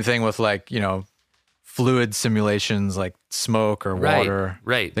 The same thing with like, fluid simulations like smoke or water,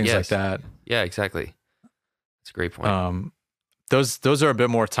 Right. things Yes. like that. Yeah, exactly. That's a great point. Those are a bit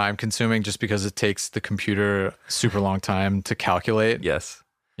more time consuming just because it takes the computer super long time to calculate, Yes.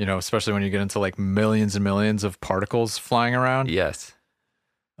 especially when you get into like millions and millions of particles flying around. Yes.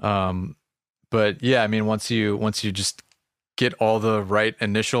 But yeah, I mean, once you just get all the right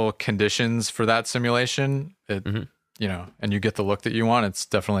initial conditions for that simulation, it, and you get the look that you want,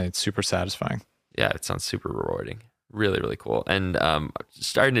 it's super satisfying. Yeah, it sounds super rewarding. Really, really cool. And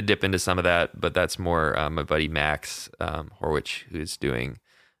starting to dip into some of that, but that's more my buddy Max Horwich, who's doing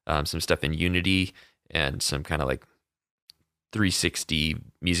some stuff in Unity and some kind of like 360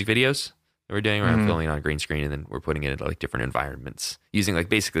 music videos that we're doing. We're filming on green screen, and then we're putting it into like different environments using like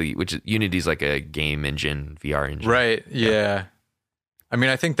basically, which is Unity's like a game engine, VR engine. Right. Yeah. I mean,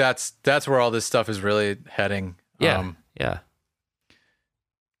 I think that's where all this stuff is really heading. Yeah. Yeah.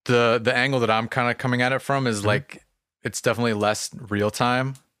 The angle that I'm kind of coming at it from is like, it's definitely less real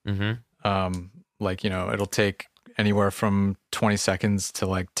time. Like, it'll take anywhere from 20 seconds to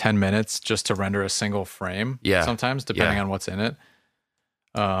like 10 minutes just to render a single frame. Yeah. Sometimes depending on what's in it.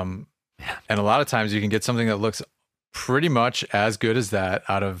 And a lot of times you can get something that looks pretty much as good as that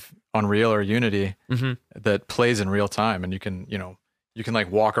out of Unreal or Unity that plays in real time, and you can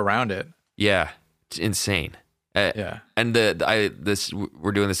like walk around it. Yeah, it's insane. Yeah, and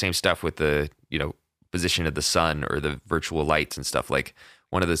we're doing the same stuff with the position of the sun or the virtual lights and stuff. Like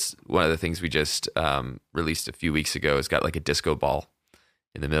one of the things we just released a few weeks ago has got like a disco ball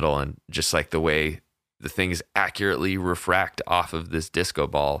in the middle, and just like the way the things accurately refract off of this disco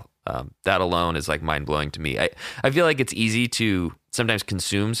ball, that alone is like mind blowing to me. I feel like it's easy to sometimes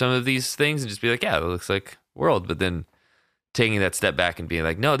consume some of these things and just be like, yeah, it looks like world, but then taking that step back and being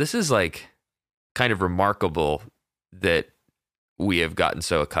like, no, this is like kind of remarkable that we have gotten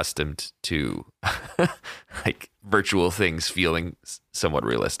so accustomed to like virtual things feeling somewhat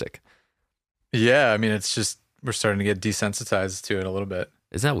realistic. Yeah, I mean, it's just we're starting to get desensitized to it a little bit.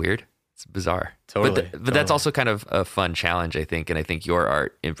 Isn't that weird? It's bizarre. Totally. But that's also kind of a fun challenge, I think. And I think your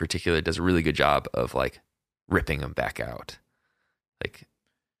art in particular does a really good job of like ripping them back out. Like,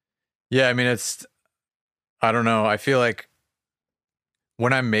 yeah, I mean, I don't know. I feel like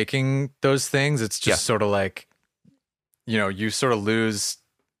when I'm making those things, it's just sort of like, you sort of lose.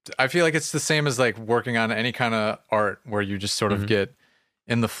 I feel like it's the same as like working on any kind of art where you just sort of get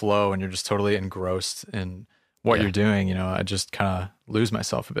in the flow and you're just totally engrossed in what you're doing. I just kind of lose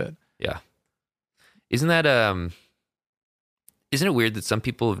myself a bit. Yeah. Isn't it weird that some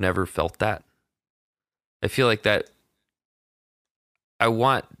people have never felt that? I feel like that I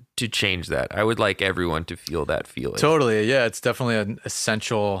want to change that. I would like everyone to feel that feeling. Totally. Yeah. It's definitely an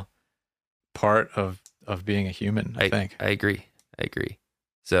essential part of being a human, I think. I agree.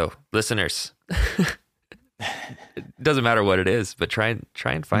 So listeners, it doesn't matter what it is, but try and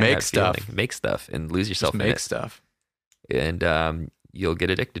find that stuff. feeling. Make stuff and lose yourself Just in it. Make stuff. And you'll get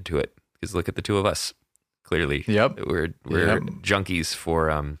addicted to it, because look at the two of us. Clearly, we're junkies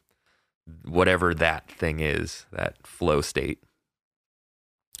for whatever that thing is, that flow state.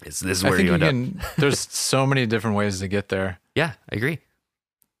 This is where you end up. There's so many different ways to get there. Yeah, I agree.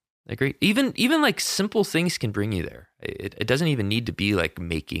 Even like simple things can bring you there. It doesn't even need to be like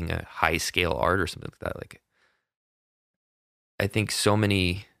making a high scale art or something like that. Like, I think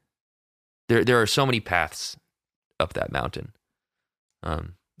there are so many paths up that mountain.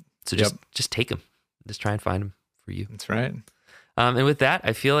 So just take them. Just try and find them for you. That's right. And with that,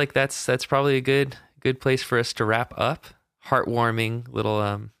 I feel like that's probably a good place for us to wrap up. Heartwarming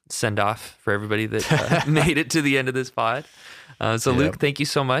little send off for everybody that made it to the end of this pod. Luke, thank you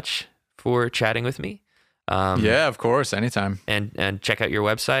so much for chatting with me. Yeah, of course, anytime. And check out your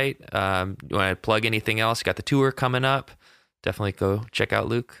website. You want to plug anything else? You got the tour coming up. Definitely go check out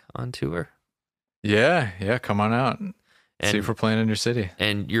Luke on tour. Yeah, come on out. See if we're playing in your city.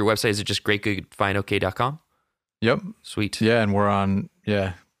 And your website, is it just greatgoodfineok.com? Yep. Sweet. Yeah, and we're on,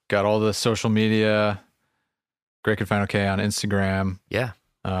 got all the social media. Great Good Fine Okay on Instagram. Yeah.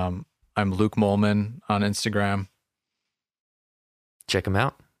 I'm Luke Molman on Instagram. Check them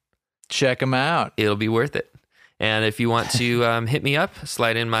out. It'll be worth it. And if you want to hit me up,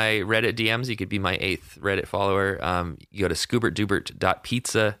 slide in my Reddit DMs. You could be my 8th Reddit follower. You go to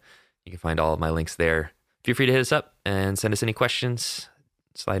scoobertdubert.pizza. You can find all of my links there. Feel free to hit us up and send us any questions.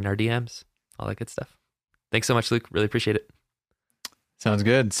 Slide in our DMs. All that good stuff. Thanks so much, Luke. Really appreciate it. Sounds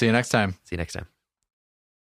good. See you next time. See you next time.